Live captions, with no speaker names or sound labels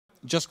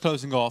just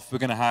closing off, we're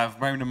going to have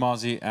Mariam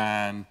Namazi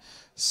and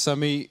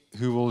Sami,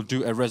 who will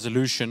do a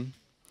resolution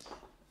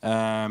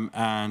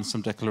and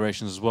some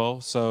declarations as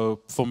well.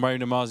 So for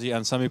Mariam Namazi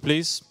and Sami,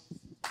 please.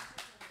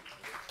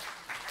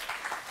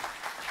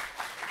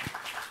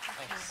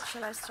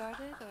 Shall I start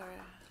it, or?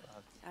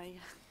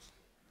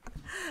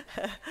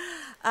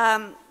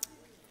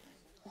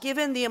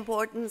 Given the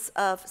importance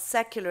of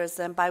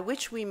secularism, by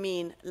which we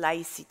mean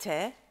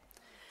laïcité,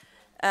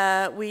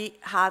 we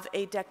have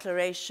a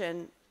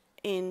declaration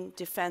in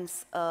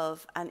defense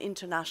of an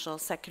International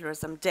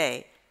Secularism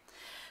Day.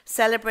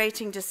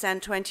 Celebrating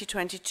Dissent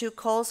 2022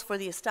 calls for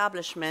the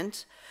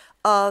establishment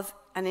of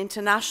an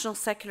International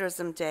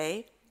Secularism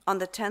Day on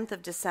the 10th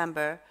of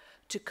December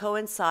to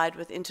coincide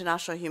with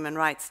International Human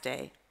Rights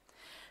Day.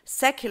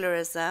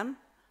 Secularism,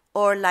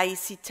 or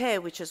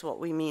laïcité, which is what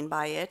we mean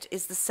by it,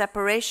 is the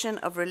separation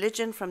of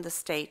religion from the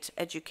state,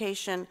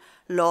 education,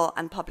 law,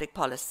 and public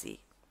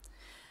policy.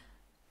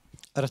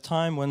 At a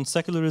time when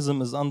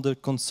secularism is under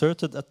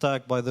concerted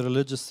attack by the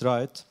religious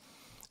right,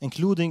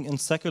 including in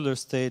secular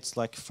states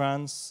like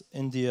France,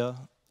 India,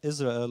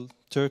 Israel,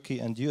 Turkey,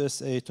 and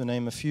USA, to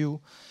name a few,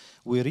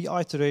 we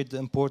reiterate the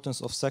importance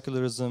of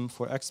secularism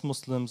for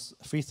ex-Muslims,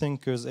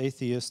 freethinkers,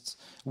 atheists,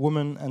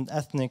 women, and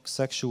ethnic,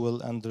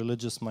 sexual, and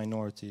religious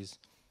minorities.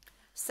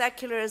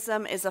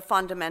 Secularism is a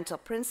fundamental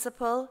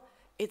principle,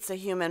 it's a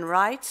human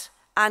right,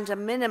 and a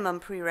minimum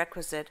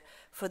prerequisite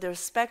for the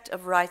respect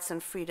of rights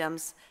and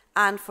freedoms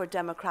and for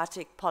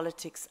democratic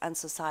politics and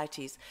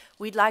societies.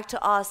 We'd like to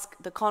ask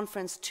the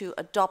conference to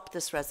adopt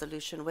this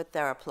resolution with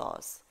their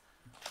applause.